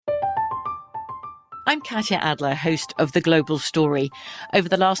I'm Katya Adler, host of The Global Story. Over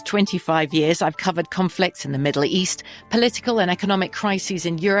the last 25 years, I've covered conflicts in the Middle East, political and economic crises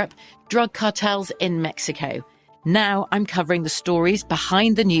in Europe, drug cartels in Mexico. Now I'm covering the stories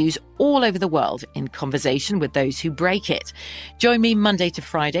behind the news all over the world in conversation with those who break it. Join me Monday to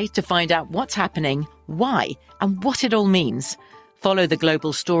Friday to find out what's happening, why, and what it all means. Follow The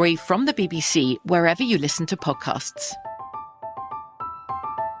Global Story from the BBC wherever you listen to podcasts.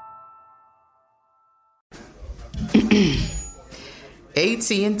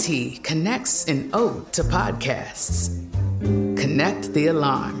 AT&T connects an ode to podcasts. Connect the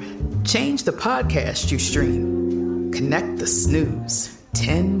alarm. Change the podcast you stream. Connect the snooze.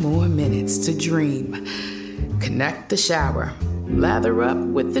 10 more minutes to dream. Connect the shower. Lather up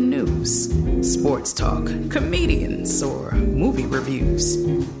with the news. Sports talk, comedians, or movie reviews.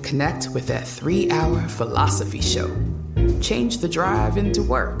 Connect with that 3-hour philosophy show. Change the drive into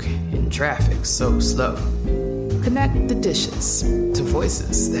work in traffic so slow. Connect the dishes to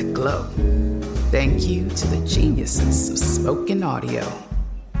voices that glow. Thank you to the geniuses of spoken audio.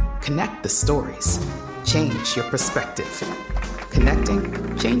 Connect the stories. Change your perspective.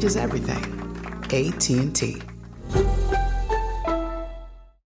 Connecting changes everything. AT&T.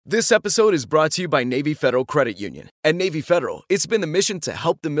 This episode is brought to you by Navy Federal Credit Union. At Navy Federal, it's been the mission to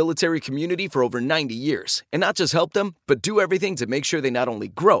help the military community for over 90 years. And not just help them, but do everything to make sure they not only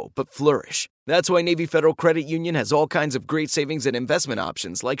grow, but flourish. That's why Navy Federal Credit Union has all kinds of great savings and investment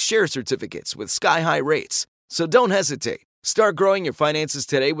options like share certificates with sky-high rates. So don't hesitate. Start growing your finances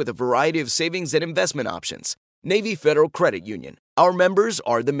today with a variety of savings and investment options. Navy Federal Credit Union. Our members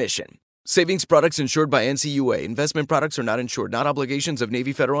are the mission. Savings products insured by NCUA. Investment products are not insured, not obligations of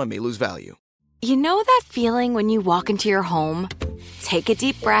Navy Federal and may lose value. You know that feeling when you walk into your home, take a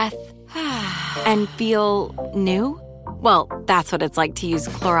deep breath, and feel new? Well, that's what it's like to use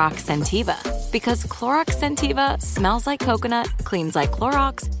Clorox Scentiva. Because Clorox Scentiva smells like coconut, cleans like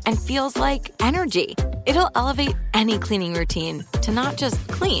Clorox, and feels like energy. It'll elevate any cleaning routine to not just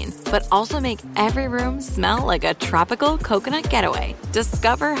clean, but also make every room smell like a tropical coconut getaway.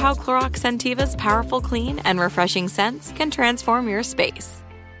 Discover how Clorox Scentiva's powerful clean and refreshing scents can transform your space.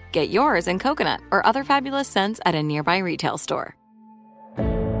 Get yours in coconut or other fabulous scents at a nearby retail store.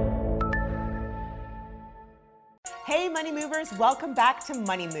 Hey, Money Movers, welcome back to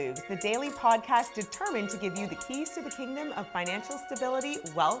Money Moves, the daily podcast determined to give you the keys to the kingdom of financial stability,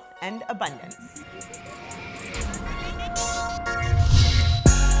 wealth, and abundance.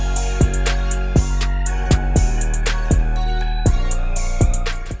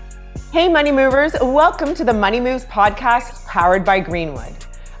 Hey, Money Movers, welcome to the Money Moves podcast powered by Greenwood.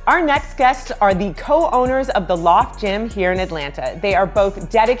 Our next guests are the co-owners of the Loft Gym here in Atlanta. They are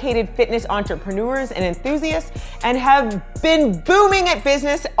both dedicated fitness entrepreneurs and enthusiasts and have been booming at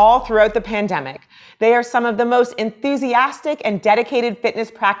business all throughout the pandemic. They are some of the most enthusiastic and dedicated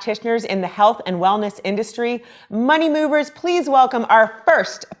fitness practitioners in the health and wellness industry. Money Movers, please welcome our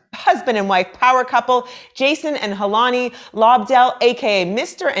first husband and wife power couple, Jason and Helani Lobdell, aka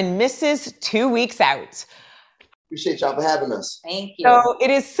Mr. and Mrs. 2 Weeks Out. Appreciate y'all for having us. Thank you. So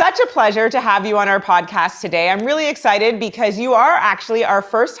it is such a pleasure to have you on our podcast today. I'm really excited because you are actually our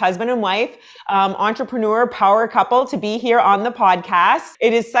first husband and wife, entrepreneur power couple to be here on the podcast.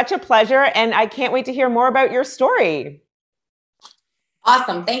 It is such a pleasure, and I can't wait to hear more about your story.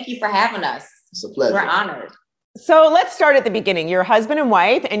 Awesome. Thank you for having us. It's a pleasure. We're honored. So let's start at the beginning. You're husband and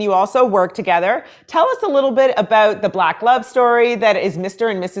wife, and you also work together. Tell us a little bit about the Black love story that is Mr.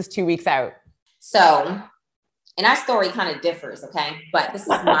 and Mrs. 2 Weeks Out. So, and our story kind of differs, okay? But this is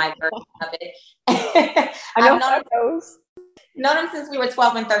my version of it. I know how it goes. Known him since we were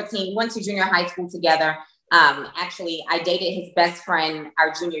 12 and 13. We went to junior high school together. Actually, I dated his best friend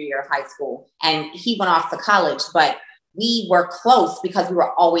our junior year of high school, and he went off to college, but we were close because we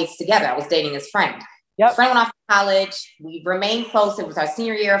were always together. I was dating his friend. Yep. Friend went off to college. We remained close. It was our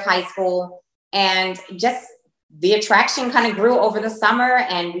senior year of high school, and just the attraction kind of grew over the summer,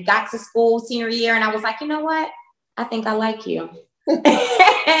 and we got to school senior year, and I was like, you know what? I think I like you.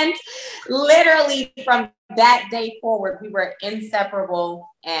 And literally from that day forward, we were inseparable.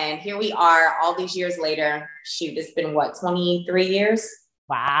 And here we are all these years later. Shoot, it's been what, 23 years?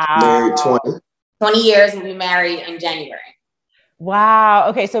 Wow. Married 20. 20 years. We'll be married in January. Wow.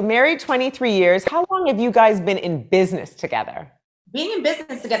 Okay. So married 23 years. How long have you guys been in business together? Being in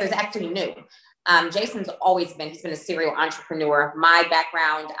business together is actually new. Jason's always been, he's been a serial entrepreneur. My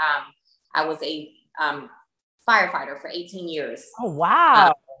background, I was a firefighter for 18 years. Oh,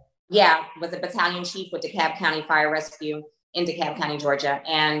 wow. Yeah, was a battalion chief with DeKalb County Fire Rescue in DeKalb County, Georgia.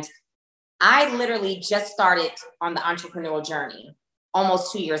 And I literally just started on the entrepreneurial journey.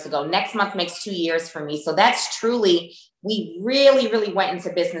 almost 2 years ago. Next month makes 2 years for me. So that's truly, we really, really went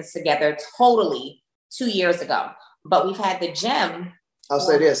into business together totally 2 years ago. But we've had the gym. I'll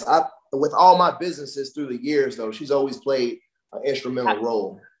say this, with all my businesses through the years though, she's always played an instrumental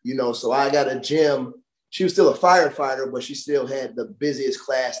role, you know, so I got a gym. She was still a firefighter, but she still had the busiest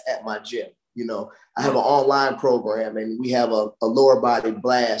class at my gym. You know, I have an online program and we have a lower body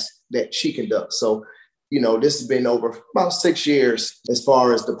blast that she conducts. So, you know, this has been over about 6 years as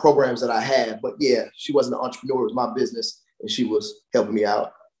far as the programs that I have. But yeah, she wasn't an entrepreneur, it was my business and she was helping me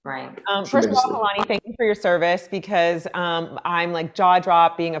out. Right. First of all, Kalani, thank you for your service, because I'm like jaw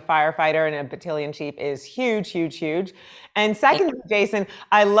drop. Being a firefighter and a battalion chief is huge, huge, huge. And secondly, Jason,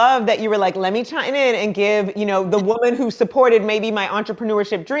 I love that you were like, let me chime in and give, you know, the woman who supported maybe my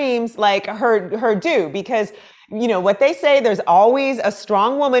entrepreneurship dreams, like her due, because you know what they say, there's always a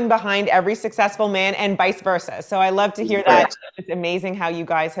strong woman behind every successful man and vice versa. So I love to hear that. It's amazing how you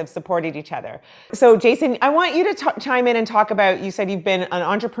guys have supported each other. So Jason, I want you to chime in and talk about, you said you've been an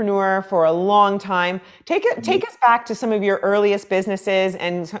entrepreneur for a long time. Take us back to some of your earliest businesses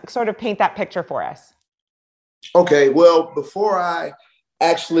and sort of paint that picture for us. Okay, well, before I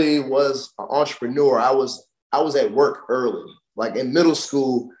actually was an entrepreneur, I was at work early. Like in middle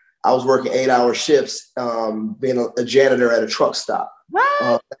school, I was working 8-hour shifts, being a janitor at a truck stop.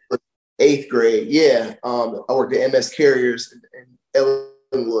 What? 8th grade, yeah. I worked at MS Carriers in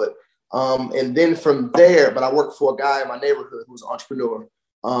Ellenwood. And then from there, but I worked for a guy in my neighborhood who was an entrepreneur.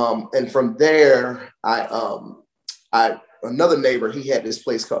 And from there, another neighbor, he had this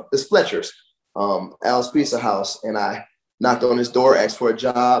place called Fletcher's, Al's Pizza House. And I knocked on his door, asked for a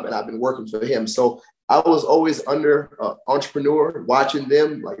job, and I've been working for him. So I was always under entrepreneur, watching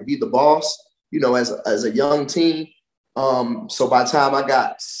them like be the boss, you know, as a young teen. So by the time I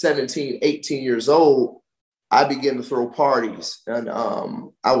got 17, 18 years old, I began to throw parties. And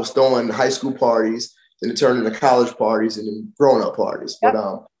I was throwing high school parties, and it turned into college parties and then grown-up parties. Yep.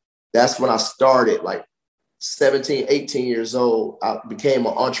 But that's when I started, like 17, 18 years old. I became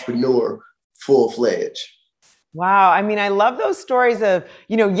an entrepreneur full-fledged. Wow. I mean, I love those stories of,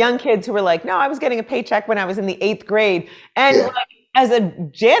 you know, young kids who were like, no, I was getting a paycheck when I was in the 8th grade. And like, as a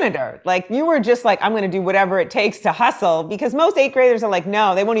janitor, like you were just like, I'm going to do whatever it takes to hustle, because most 8th graders are like,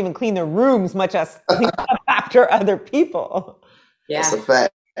 no, they won't even clean their rooms, much less clean up after other people. Yeah. That's a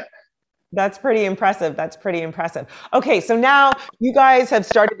fact. That's pretty impressive. That's pretty impressive. Okay. So now you guys have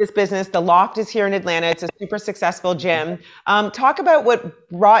started this business. The Loft is here in Atlanta. It's a super successful gym. Talk about what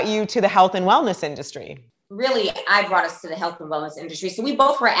brought you to the health and wellness industry. Really, I brought us to the health and wellness industry. So we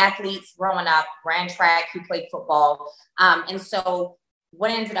both were athletes growing up, ran track, he played football. And so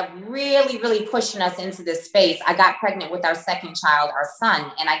what ended up really, really pushing us into this space, I got pregnant with our second child, our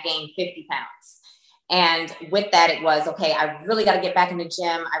son, and I gained 50 pounds. And with that, it was, okay, I really got to get back in the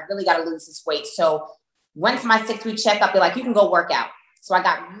gym. I really got to lose this weight. So once my 6-week checkup, they're like, you can go work out. So I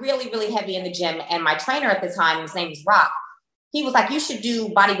got really, really heavy in the gym. And my trainer at the time, his name was Rock, he was like, you should do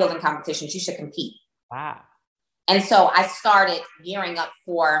bodybuilding competitions. You should compete. Wow. And so I started gearing up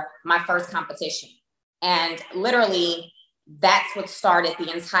for my first competition. And literally, that's what started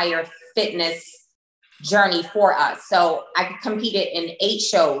the entire fitness journey for us. So I competed in 8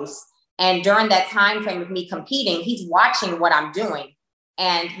 shows. And during that time frame of me competing, he's watching what I'm doing.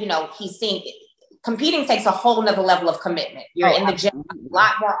 And, you know, he's seeing competing takes a whole nother level of commitment. You're in the gym a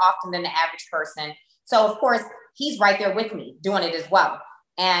lot more often than the average person. So, of course, he's right there with me doing it as well.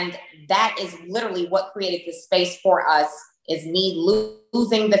 And that is literally what created this space for us, is me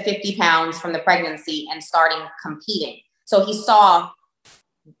losing the 50 pounds from the pregnancy and starting competing. So he saw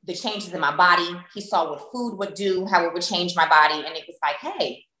the changes in my body. He saw what food would do, how it would change my body. And it was like,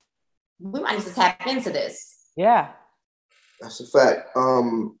 hey, we might need to tap into this. Yeah. That's a fact.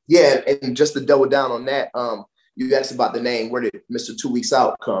 Yeah. And just to double down on that, you asked about the name. Where did Mr. 2 Weeks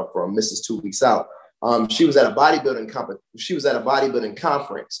Out come from? Mrs. 2 Weeks Out. She was at a bodybuilding conference,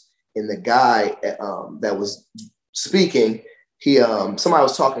 and the guy that was speaking, somebody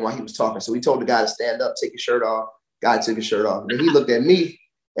was talking while he was talking. So he told the guy to stand up, take his shirt off. Guy took his shirt off. And then he looked at me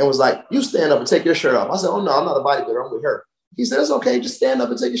and was like, you stand up and take your shirt off. I said, oh no, I'm not a bodybuilder, I'm with her. He said, it's okay, just stand up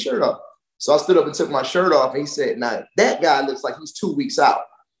and take your shirt off. So I stood up and took my shirt off, and he said, now that guy looks like he's 2 weeks out.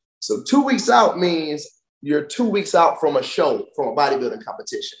 So 2 weeks out means you're 2 weeks out from a show, from a bodybuilding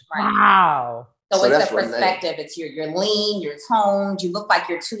competition. Right. Wow. So it's a perspective. It's you're lean, you're toned, you look like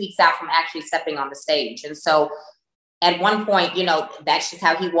you're 2 weeks out from actually stepping on the stage. And so at one point, you know, that's just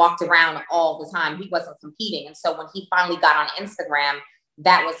how he walked around all the time. He wasn't competing. And so when he finally got on Instagram,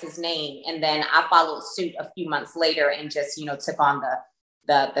 that was his name. And then I followed suit a few months later and just, you know, took on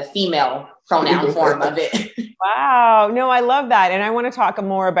the female pronoun form of it. Wow. No, I love that. And I want to talk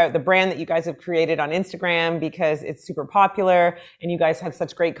more about the brand that you guys have created on Instagram because it's super popular and you guys have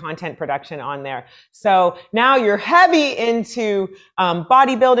such great content production on there. So now you're heavy into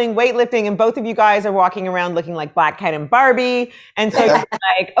bodybuilding, weightlifting, and both of you guys are walking around looking like Black Cat and Barbie. And so you're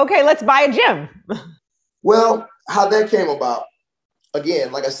like, okay, let's buy a gym. Well, how that came about,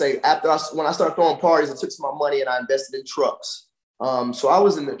 again, like I say, when I started throwing parties, I took some of my money and I invested in trucks. So I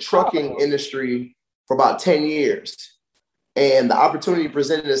was in the trucking industry for about 10 years. And the opportunity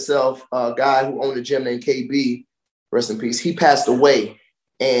presented itself. A guy who owned a gym named KB, rest in peace, he passed away.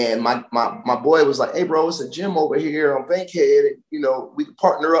 And my boy was like, hey, bro, it's a gym over here on Bankhead. And, you know, we can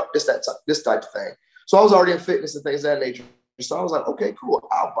partner up, this type of thing. So I was already in fitness and things of that nature. So I was like, okay, cool.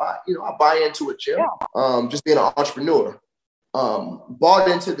 I'll buy into a gym, just being an entrepreneur. Bought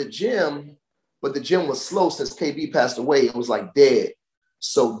into the gym, but the gym was slow since KB passed away. It was like dead.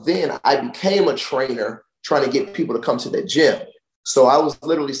 So then I became a trainer trying to get people to come to the gym. So I was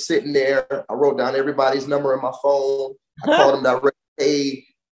literally sitting there. I wrote down everybody's number in my phone. I called them directly. Hey,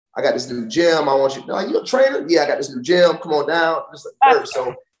 I got this new gym. I want you. Are you a trainer? Yeah, I got this new gym. Come on down.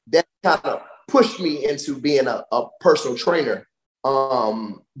 So that kind of pushed me into being a personal trainer.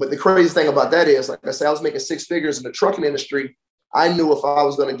 But the crazy thing about that is, like I said, I was making six figures in the trucking industry. I knew if I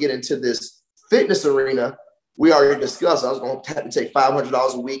was going to get into this fitness arena, we already discussed, I was going to have to take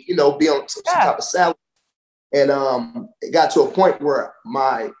 $500 a week, be on some type of salary. And it got to a point where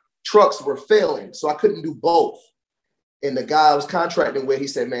my trucks were failing, so I couldn't do both. And the guy I was contracting with, he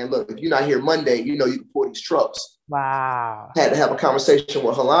said, man, look, if you're not here Monday, you can pull these trucks. Wow. I had to have a conversation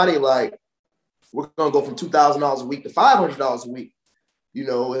with Helani, like, we're going to go from $2,000 a week to $500 a week.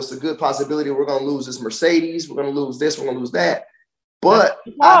 It's a good possibility we're going to lose this Mercedes. We're going to lose this. We're going to lose that. But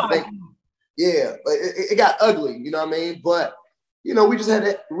I think, it got ugly, you know what I mean? But, we just had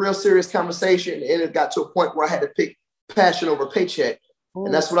a real serious conversation, and it got to a point where I had to pick passion over paycheck.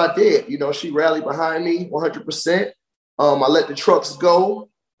 And that's what I did. She rallied behind me 100%. I let the trucks go.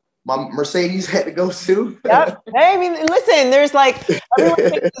 My Mercedes had to go too. Yep. Hey, I mean, listen, there's everyone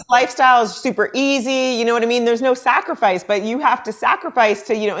thinks this lifestyle is super easy. You know what I mean? There's no sacrifice, but you have to sacrifice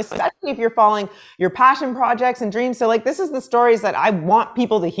to, especially if you're following your passion projects and dreams. So this is the stories that I want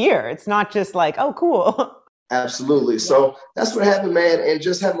people to hear. It's not just oh, cool. Absolutely. So that's what happened, man. And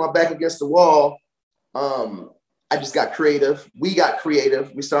just having my back against the wall, I just got creative. We got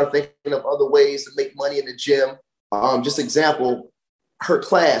creative. We started thinking of other ways to make money in the gym. Just example, her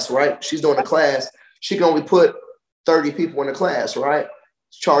class, right? She's doing a class. She can only put 30 people in the class, right?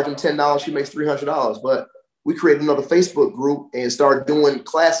 Charge them $10. She makes $300. But we created another Facebook group and started doing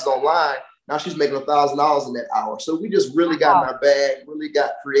classes online. Now she's making $1,000 in that hour. So we just really got in our bag, really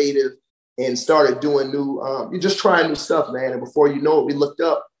got creative and started doing new, you're just trying new stuff, man. And before you know it, we looked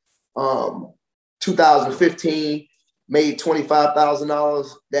up 2015, made $25,000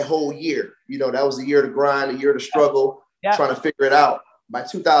 that whole year. That was a year to grind, a year to struggle, trying to figure it out. By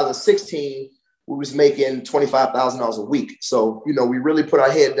 2016, we was making $25,000 a week. So, we really put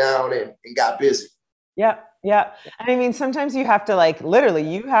our head down and got busy. Yeah. Yeah. I mean, sometimes you have to literally,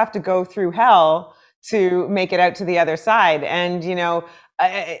 you have to go through hell to make it out to the other side. And,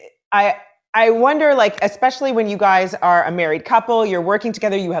 I wonder, especially when you guys are a married couple, you're working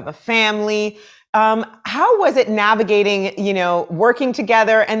together, you have a family. How was it navigating, working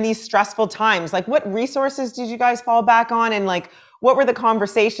together and these stressful times? What resources did you guys fall back on? And what were the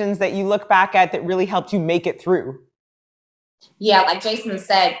conversations that you look back at that really helped you make it through? Yeah, like Jason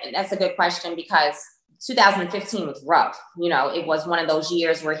said, that's a good question because 2015 was rough. It was one of those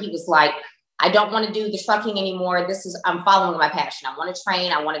years where he was like, I don't want to do the trucking anymore. I'm following my passion. I want to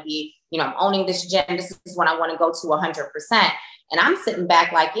train. I want to be, I'm owning this gym. This is what I want to go to 100%. And I'm sitting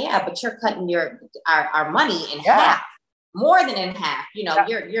back yeah, but you're cutting our money in half, more than in half.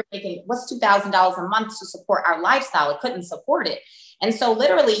 You're making what's $2,000 a month to support our lifestyle. It couldn't support it. And so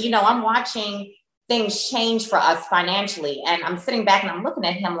literally, I'm watching things change for us financially. And I'm sitting back and I'm looking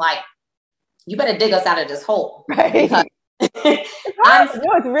at him like, you better dig us out of this hole. Right.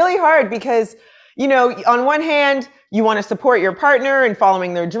 It's really hard because, on one hand, you want to support your partner and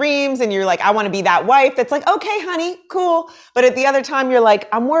following their dreams. And you're like, I want to be that wife. That's okay, honey, cool. But at the other time, you're like,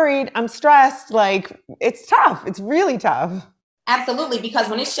 I'm worried. I'm stressed. It's tough. It's really tough. Absolutely. Because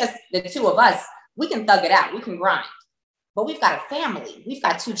when it's just the two of us, we can thug it out. We can grind. But we've got a family. We've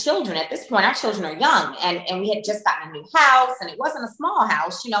got 2 children. At this point, our children are young. And we had just gotten a new house. And it wasn't a small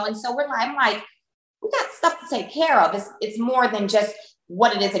house, And so I'm like, we got stuff to take care of. It's more than just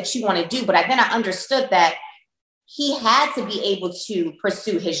what it is that you want to do. But then I understood that he had to be able to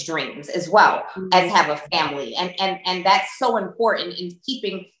pursue his dreams as well as have a family. And that's so important in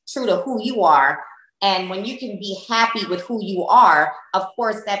keeping true to who you are. And when you can be happy with who you are, of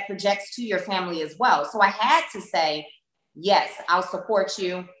course, that projects to your family as well. So I had to say, yes, I'll support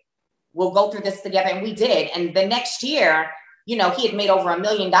you. We'll go through this together. And we did. And the next year, he had made over $1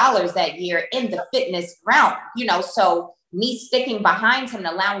 million that year in the fitness realm, so me sticking behind him and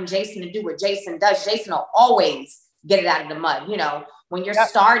allowing Jason to do what Jason does, Jason will always get it out of the mud. When you're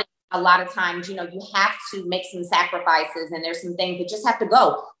starting, a lot of times, you have to make some sacrifices and there's some things that just have to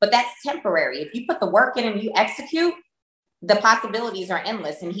go, but that's temporary. If you put the work in and you execute, the possibilities are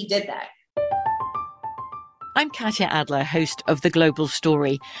endless. And he did that. I'm Katya Adler, host of The Global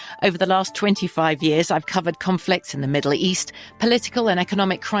Story. Over the last 25 years, I've covered conflicts in the Middle East, political and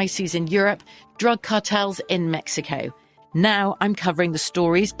economic crises in Europe, drug cartels in Mexico. Now I'm covering the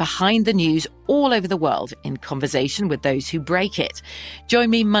stories behind the news all over the world in conversation with those who break it. Join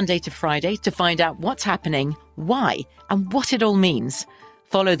me Monday to Friday to find out what's happening, why, and what it all means.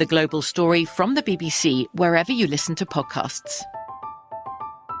 Follow The Global Story from the BBC wherever you listen to podcasts.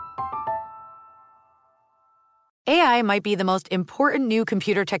 AI might be the most important new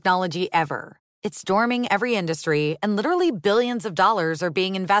computer technology ever. It's storming every industry, and literally billions of dollars are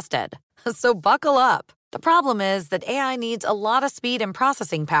being invested. So buckle up. The problem is that AI needs a lot of speed and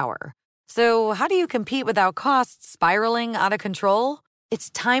processing power. So how do you compete without costs spiraling out of control?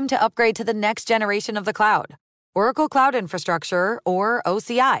 It's time to upgrade to the next generation of the cloud. Oracle Cloud Infrastructure, or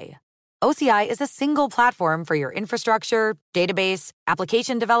OCI. OCI is a single platform for your infrastructure, database,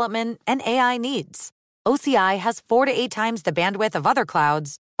 application development, and AI needs. OCI has 4 to 8 times the bandwidth of other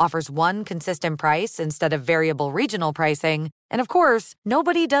clouds, offers one consistent price instead of variable regional pricing, and of course,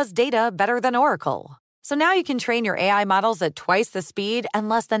 nobody does data better than Oracle. So now you can train your AI models at twice the speed and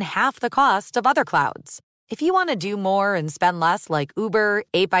less than half the cost of other clouds. If you want to do more and spend less like Uber,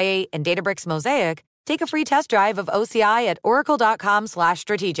 8x8, and Databricks Mosaic, take a free test drive of OCI at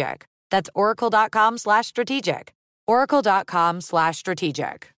oracle.com/strategic. That's oracle.com/strategic.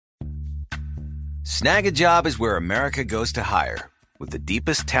 oracle.com/strategic. Snag a Job is where America goes to hire, with the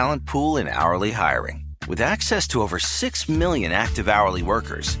deepest talent pool in hourly hiring. With access to over 6 million active hourly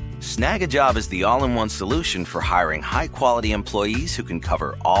workers, Snag a Job is the all-in-one solution for hiring high-quality employees who can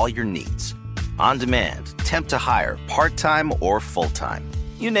cover all your needs. On demand, temp to hire, part-time or full-time.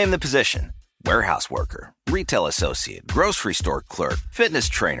 You name the position. Warehouse worker, retail associate, grocery store clerk, fitness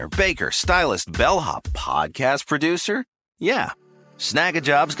trainer, baker, stylist, bellhop, podcast producer. Yeah, Snag a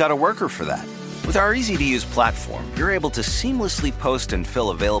Job's got a worker for that. With our easy-to-use platform, you're able to seamlessly post and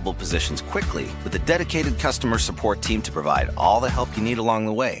fill available positions quickly with a dedicated customer support team to provide all the help you need along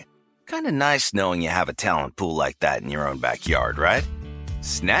the way. Kind of nice knowing you have a talent pool like that in your own backyard, right?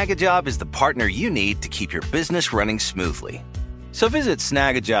 Snag a Job is the partner you need to keep your business running smoothly. So visit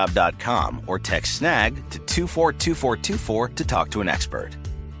snagajob.com or text SNAG to 242424 to talk to an expert.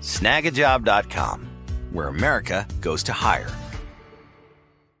 Snagajob.com, where America goes to hire.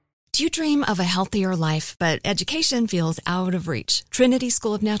 Do you dream of a healthier life, but education feels out of reach? Trinity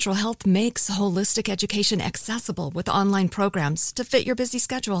School of Natural Health makes holistic education accessible with online programs to fit your busy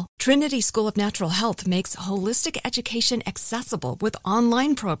schedule. Trinity School of Natural Health makes holistic education accessible with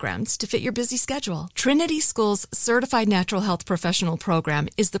online programs to fit your busy schedule. Trinity School's Certified Natural Health Professional Program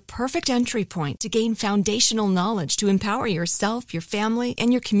is the perfect entry point to gain foundational knowledge to empower yourself, your family,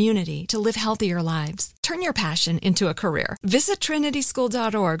 and your community to live healthier lives. Turn your passion into a career. Visit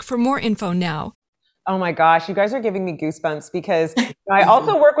trinityschool.org for more info now. Oh my gosh, you guys are giving me goosebumps because I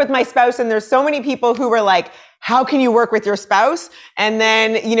also work with my spouse, and there's so many people who were like, how can you work with your spouse? And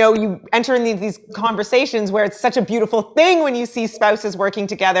then, you enter in these conversations where it's such a beautiful thing when you see spouses working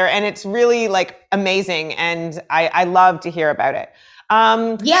together, and it's really like amazing. And I love to hear about it.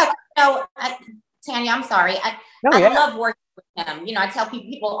 Tanya, I'm sorry. I love working with him. I tell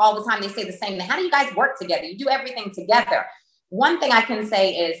people all the time, they say the same thing. How do you guys work together? You do everything together. One thing I can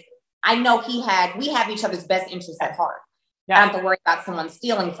say is, I know we have each other's best interests at heart. Yeah. I don't have to worry about someone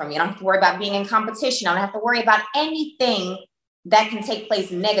stealing from me. I don't have to worry about being in competition. I don't have to worry about anything that can take place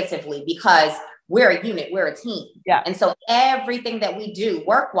negatively because we're a unit, we're a team. Yeah. And so everything that we do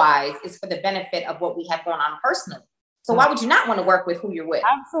work-wise is for the benefit of what we have going on personally. So why would you not want to work with who you're with?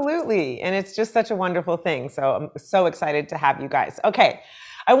 Absolutely. And it's just such a wonderful thing. So I'm so excited to have you guys. Okay.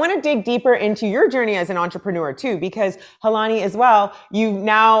 I want to dig deeper into your journey as an entrepreneur too, because Helani as well,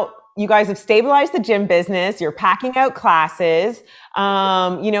 you guys have stabilized the gym business, you're packing out classes,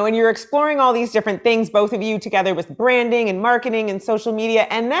 and you're exploring all these different things, both of you together with branding and marketing and social media.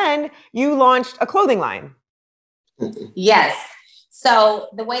 And then you launched a clothing line. Yes. So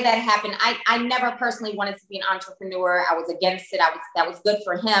the way that happened, I never personally wanted to be an entrepreneur. I was against it. That was good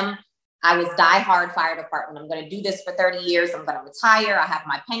for him. I was diehard fire department. I'm going to do this for 30 years. I'm going to retire. I have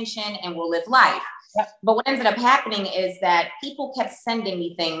my pension and we'll live life. Yep. But what ended up happening is that people kept sending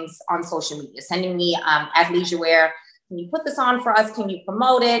me things on social media, sending me athleisure wear. Can you put this on for us? Can you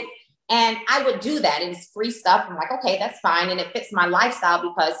promote it? And I would do that. It was free stuff. I'm like, okay, that's fine. And it fits my lifestyle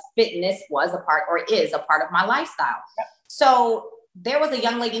because fitness was a part or is a part of my lifestyle. Yep. So there was a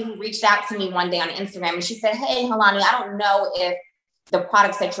young lady who reached out to me one day on Instagram and she said, hey, Helani, I don't know if the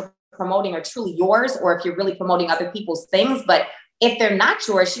products that you're promoting are truly yours or if you're really promoting other people's things, but if they're not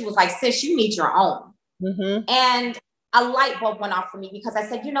yours, she was like, sis, you need your own. Mm-hmm. And a light bulb went off for me because I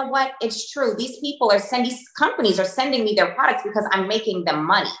said, you know what? It's true. These companies are sending me their products because I'm making them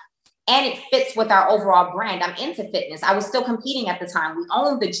money and it fits with our overall brand. I'm into fitness. I was still competing at the time. We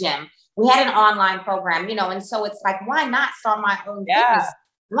owned the gym. We had an online program, and so it's like, why not start my own fitness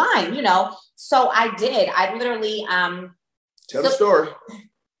line, So I did. I literally, Tell the story.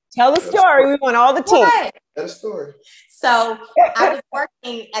 Tell the story. We want all the tea. Tell the story. So I was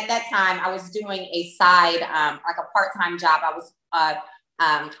working at that time. I was doing a side, like a part-time job. I was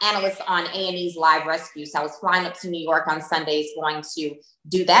analyst on A&E's Live Rescue. So I was flying up to New York on Sundays, going to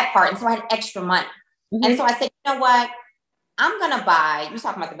do that part. And so I had extra money. Mm-hmm. And so I said, you know what? I'm going to buy, you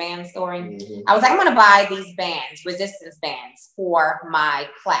talking about the band story? Mm-hmm. I was like, I'm going to buy these bands, resistance bands for my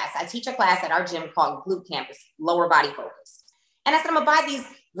class. I teach a class at our gym called Glute Campus, lower body focus. And I said, I'm going to buy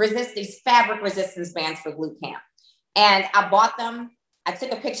these fabric resistance bands for Glute Camp. And I bought them. I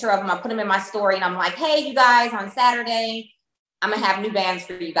took a picture of them. I put them in my story and I'm like, hey, you guys, on Saturday, I'm going to have new bands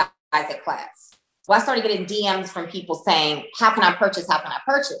for you guys at class. Well, I started getting DMs from people saying, how can I purchase? How can I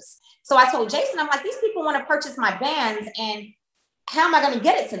purchase? So I told Jason, I'm like, these people want to purchase my bands and how am I going to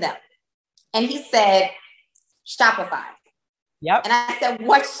get it to them? And he said, Shopify. Yep. And I said,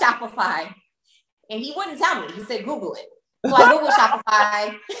 what's Shopify? And he wouldn't tell me. He said, Google it. So I Googled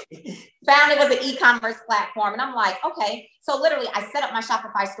Shopify, found it was an e-commerce platform. And I'm like, okay. So literally I set up my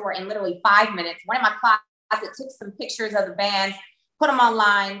Shopify store in literally 5 minutes, went in my closet, took some pictures of the bands, put them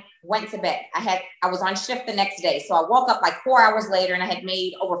online, went to bed. I was on shift the next day. So I woke up like 4 hours later and I had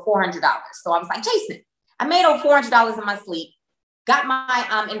made over $400. So I was like, Jason, I made over $400 in my sleep, got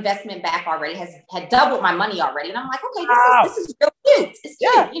my investment back already, had doubled my money already. And I'm like, okay, this is real cute. It's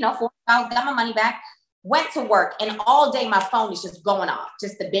cute. $400, got my money back, went to work. And all day my phone is just going off,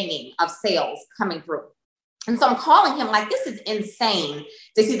 just the binging of sales coming through. And so I'm calling him like, this is insane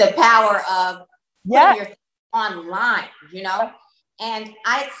to see the power of putting your online, And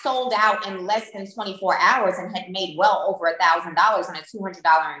I had sold out in less than 24 hours and had made well over $1,000 on a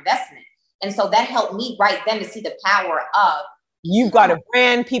 $200 investment. And so that helped me right then to see the power of. You've got a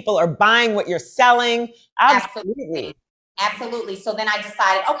brand. People are buying what you're selling. Absolutely. Absolutely. So then I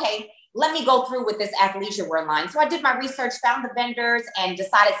decided, okay, let me go through with this athleisure wear line. So I did my research, found the vendors and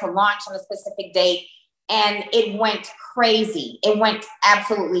decided to launch on a specific date. And it went crazy. It went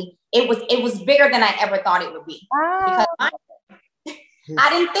absolutely. It was bigger than I ever thought it would be. Wow. Because I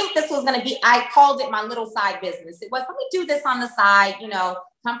didn't think this was going to be, I called it my little side business. It was, let me do this on the side.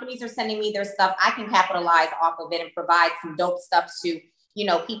 Companies are sending me their stuff. I can capitalize off of it and provide some dope stuff to,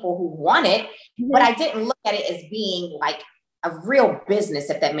 people who want it. Mm-hmm. But I didn't look at it as being like a real business,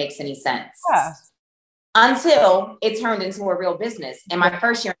 if that makes any sense. Yeah. Until it turned into a real business. In my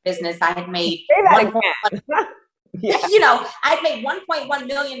first year in business, I had made I made $1.1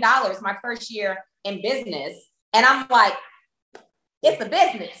 million my first year in business. And I'm like, it's a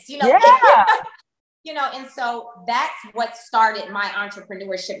business, and so that's what started my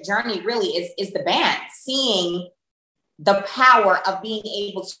entrepreneurship journey really is the band, seeing the power of being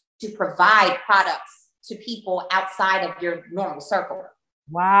able to provide products to people outside of your normal circle.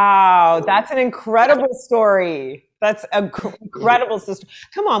 Wow. That's an incredible story. That's an incredible sister.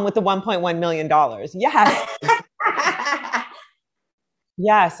 Come on with the $1.1 million. Yes.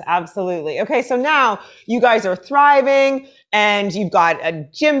 Yes, absolutely. Okay, so now you guys are thriving and you've got a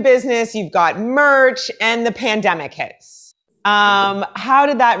gym business, you've got merch, and the pandemic hits. How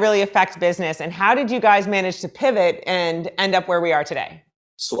did that really affect business and how did you guys manage to pivot and end up where we are today?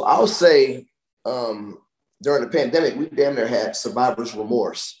 So I'll say during the pandemic, we damn near had survivor's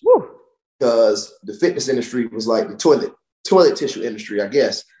remorse. Woo. Because the fitness industry was like the toilet tissue industry, I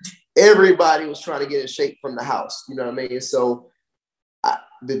guess. Everybody was trying to get in shape from the house, you know what I mean? So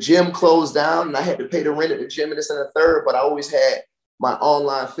the gym closed down and I had to pay the rent at the gym and this and the third, but I always had my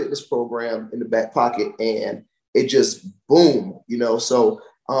online fitness program in the back pocket and it just boomed, So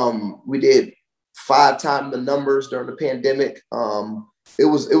we did 5 times the numbers during the pandemic. It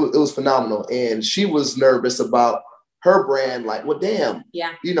was phenomenal. And she was nervous about her brand, like, well, damn,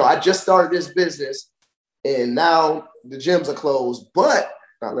 yeah, I just started this business and now the gyms are closed, but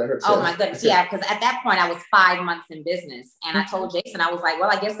I'll let her tell. Oh my goodness. Yeah. Cause at that point I was 5 months in business and I told Jason, I was like, well,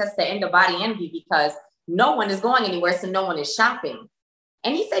 I guess that's the end of Body Envy because no one is going anywhere. So no one is shopping.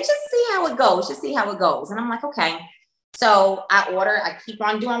 And he said, just see how it goes. Just see how it goes. And I'm like, okay. So I keep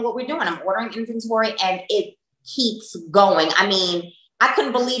on doing what we're doing. I'm ordering inventory and it keeps going. I mean, I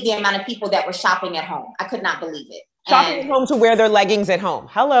couldn't believe the amount of people that were shopping at home. I could not believe it. Shopping at home to wear their leggings at home.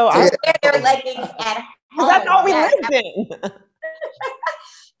 Hello. To wear their leggings at home. That's all we lived in.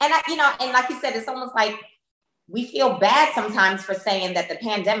 And and like you said, it's almost like we feel bad sometimes for saying that the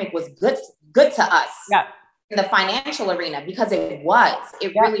pandemic was good to us in the financial arena because it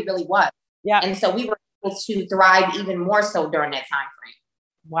really, really was. Yeah. And so we were able to thrive even more so during that time frame.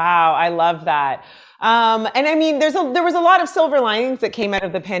 Wow, I love that. And I mean, there was a lot of silver linings that came out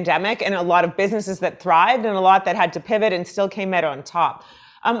of the pandemic and a lot of businesses that thrived and a lot that had to pivot and still came out on top.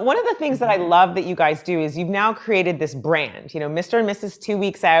 One of the things that I love that you guys do is you've now created this brand, Mr. and Mrs. 2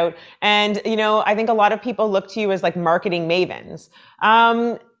 Weeks Out. And, I think a lot of people look to you as like marketing mavens.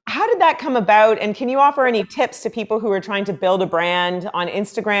 How did that come about? And can you offer any tips to people who are trying to build a brand on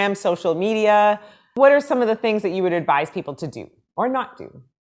Instagram, social media? What are some of the things that you would advise people to do or not do?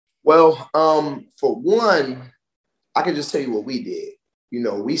 Well, for one, I can just tell you what we did.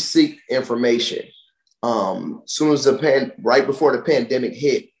 We seek information. Soon as right before the pandemic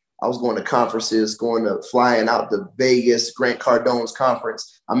hit, I was going to conferences, flying out to Vegas, Grant Cardone's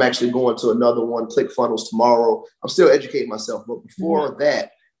conference. I'm actually going to another one, ClickFunnels, tomorrow. I'm still educating myself. But before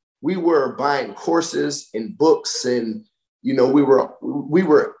that, we were buying courses and books and, we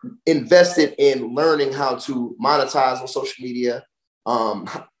were invested in learning how to monetize on social media,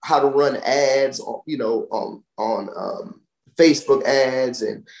 how to run ads, on Facebook ads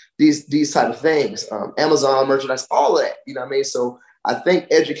and these type of things, Amazon merchandise, all of that, what I mean? So I think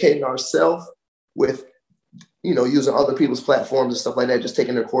educating ourselves with, using other people's platforms and stuff like that, just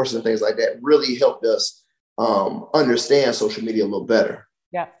taking their courses and things like that really helped us understand social media a little better.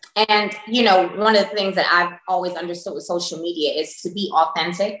 Yeah. And, one of the things that I've always understood with social media is to be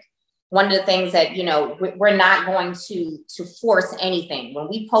authentic. One of the things that, we're not going to force anything. When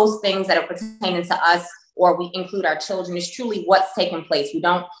we post things that are pertaining to us or we include our children, it's truly what's taking place. We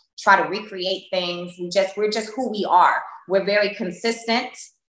don't try to recreate things. We're just who we are. We're very consistent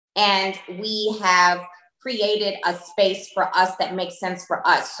and we have created a space for us that makes sense for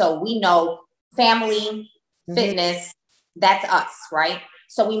us. So we know family, fitness, that's us, right?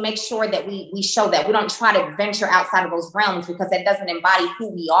 So we make sure that we show that. We don't try to venture outside of those realms because that doesn't embody who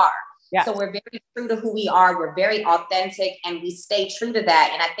we are. Yeah. So we're very true to who we are. We're very authentic and we stay true to that.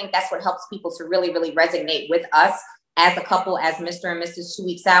 And I think that's what helps people to really, really resonate with us as a couple, as Mr. and Mrs. 2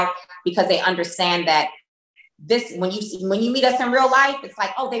 Weeks Out, because they understand that when you meet us in real life, it's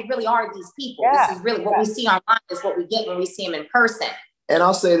like, oh, they really are these people. Yeah. This is really what we see online is what we get when we see them in person. And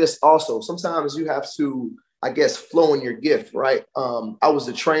I'll say this also, sometimes you have to, I guess, flow in your gift, right? I was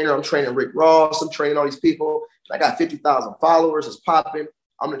a trainer. I'm training Rick Ross. I'm training all these people. I got 50,000 followers. It's popping.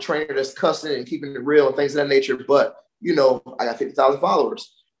 I'm the trainer that's cussing and keeping it real and things of that nature. But, I got 50,000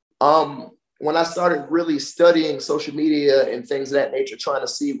 followers. When I started really studying social media and things of that nature, trying to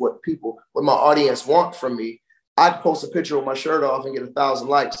see what my audience want from me, I'd post a picture with my shirt off and get 1,000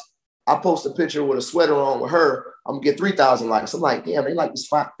 likes. I post a picture with a sweater on with her, I'm gonna get 3,000 likes. I'm like, damn, they like this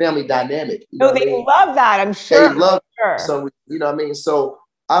family dynamic. They love that, I'm sure. They love it. So, what I mean? So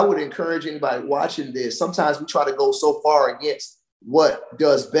I would encourage anybody watching this. Sometimes we try to go so far against what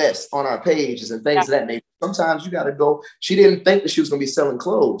does best on our pages and things of that nature. Sometimes you got to go. She didn't think that she was going to be selling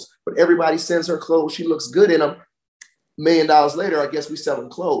clothes, but everybody sends her clothes. She looks good in them. $1 million later, I guess we selling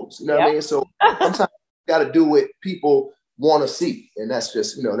clothes. You know what I mean? So sometimes you got to do what people want to see. And that's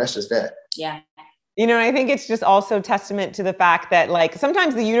just, that's just that. Yeah. And I think it's just also testament to the fact that like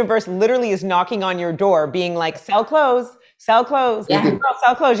sometimes the universe literally is knocking on your door being like, sell clothes. Sell clothes. Yeah.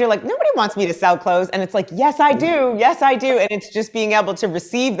 Sell clothes. You're like, nobody wants me to sell clothes. And it's like, yes, I do. Yes, I do. And it's just being able to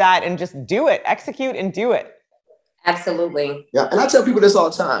receive that and just do it, execute and do it. Absolutely. Yeah. And I tell people this all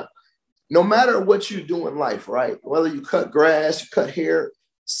the time. No matter what you do in life, right? Whether you cut grass, you cut hair,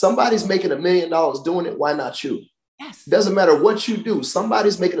 somebody's making $1 million doing it. Why not you? Yes. Doesn't matter what you do.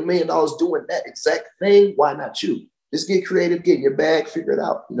 Somebody's making $1 million doing that exact thing. Why not you? Just get creative, get in your bag, figure it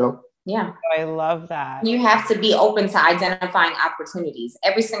out, Yeah. I love that. You have to be open to identifying opportunities.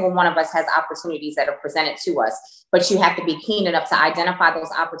 Every single one of us has opportunities that are presented to us, but you have to be keen enough to identify those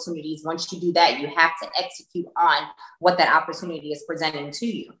opportunities. Once you do that, you have to execute on what that opportunity is presenting to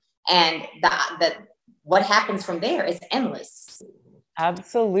you. And what happens from there is endless.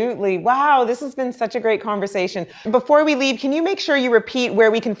 Absolutely. Wow, this has been such a great conversation. Before we leave, can you make sure you repeat where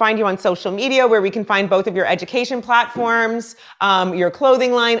we can find you on social media, where we can find both of your education platforms, your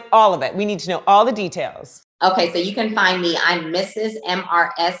clothing line, all of it? We need to know all the details. Okay, so you can find me. I'm Mrs.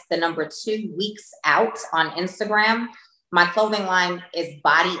 MRS, the number 2 weeks out on Instagram. My clothing line is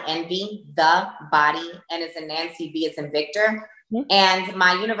Body Envy, the body, N as in Nancy, V as in Victor. And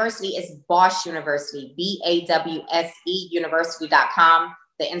my university is Bosch University, BAWSE university.com.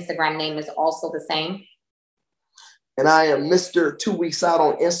 The Instagram name is also the same. And I am Mr. 2 weeks out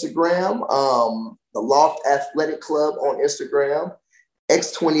on Instagram, the Loft Athletic Club on Instagram,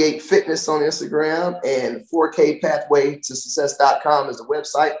 X28 Fitness on Instagram, and 4K Pathway to Success.com is the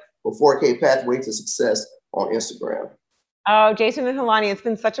website for 4K Pathway to Success on Instagram. Oh, Jason and Helani, it's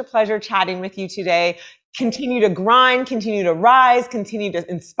been such a pleasure chatting with you today. Continue to grind, continue to rise, continue to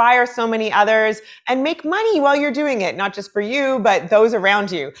inspire so many others, and make money while you're doing it, not just for you, but those around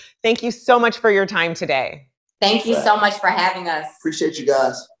you. Thank you so much for your time today. Thank you so much for having us. Appreciate you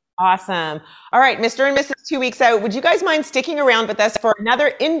guys. Awesome. All right, Mr. and Mrs. 2 weeks out, would you guys mind sticking around with us for another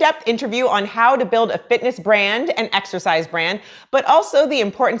in-depth interview on how to build a fitness brand and exercise brand, but also the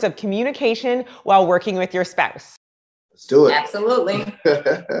importance of communication while working with your spouse? Let's do it. Absolutely.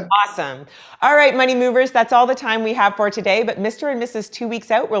 Awesome. All right, Money Movers, that's all the time we have for today, but Mr. and Mrs. 2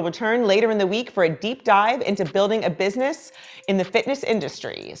 weeks out will return later in the week for a deep dive into building a business in the fitness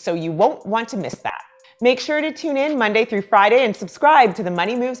industry, so you won't want to miss that. Make sure to tune in Monday through Friday and subscribe to the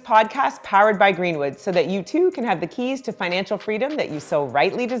Money Moves podcast powered by Greenwood so that you too can have the keys to financial freedom that you so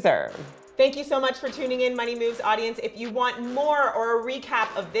rightly deserve. Thank you so much for tuning in, Money Moves audience. If you want more or a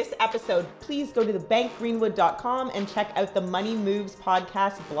recap of this episode, please go to thebankgreenwood.com and check out the Money Moves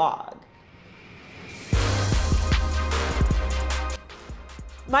podcast blog.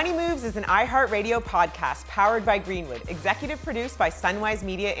 Money Moves is an iHeartRadio podcast powered by Greenwood, executive produced by Sunwise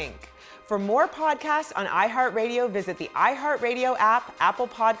Media, Inc. For more podcasts on iHeartRadio, visit the iHeartRadio app, Apple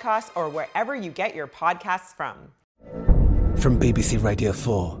Podcasts, or wherever you get your podcasts from. From BBC Radio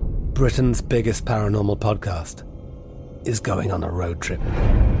 4, Britain's biggest paranormal podcast is going on a road trip.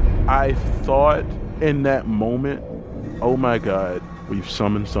 I thought in that moment, oh my God, we've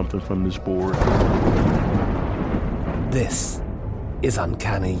summoned something from this board. This is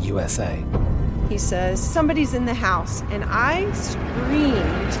Uncanny USA. He says, somebody's in the house, and I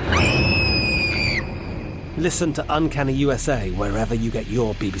screamed. Listen to Uncanny USA wherever you get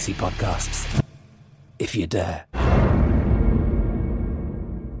your BBC podcasts, if you dare.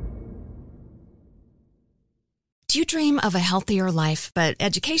 Do you dream of a healthier life, but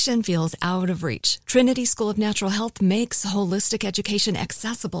education feels out of reach? Trinity School of Natural Health makes holistic education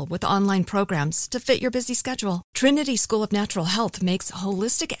accessible with online programs to fit your busy schedule. Trinity School of Natural Health makes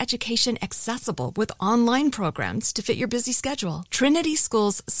holistic education accessible with online programs to fit your busy schedule. Trinity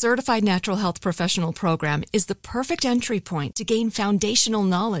School's Certified Natural Health Professional Program is the perfect entry point to gain foundational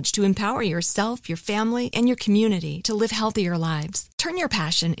knowledge to empower yourself, your family, and your community to live healthier lives. Turn your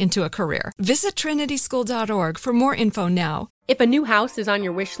passion into a career. Visit trinityschool.org for more info now. If a new house is on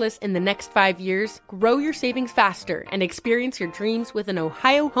your wish list in the next 5 years, grow your savings faster and experience your dreams with an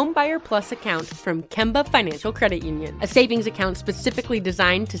Ohio Homebuyer Plus account from Kemba Financial Credit Union. A savings account specifically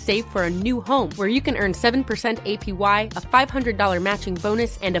designed to save for a new home where you can earn 7% APY, a $500 matching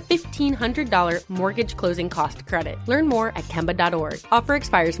bonus, and a $1,500 mortgage closing cost credit. Learn more at Kemba.org. Offer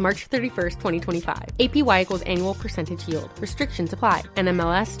expires March 31st, 2025. APY equals annual percentage yield. Restrictions apply.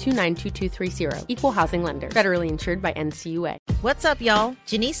 NMLS 292230. Equal housing lender. Federally insured by NCUA. What's up, y'all?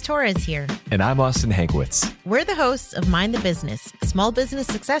 Janice Torres here. And I'm Austin Hankwitz. We're the hosts of Mind the Business, Small Business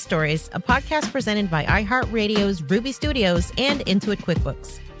Success Stories, a podcast presented by iHeartRadio's Ruby Studios and Intuit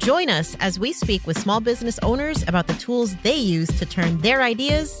QuickBooks. Join us as we speak with small business owners about the tools they use to turn their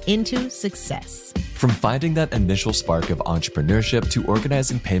ideas into success. From finding that initial spark of entrepreneurship to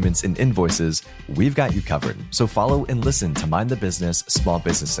organizing payments and invoices, we've got you covered. So follow and listen to Mind the Business, Small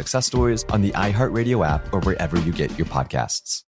Business Success Stories on the iHeartRadio app or wherever you get your podcasts.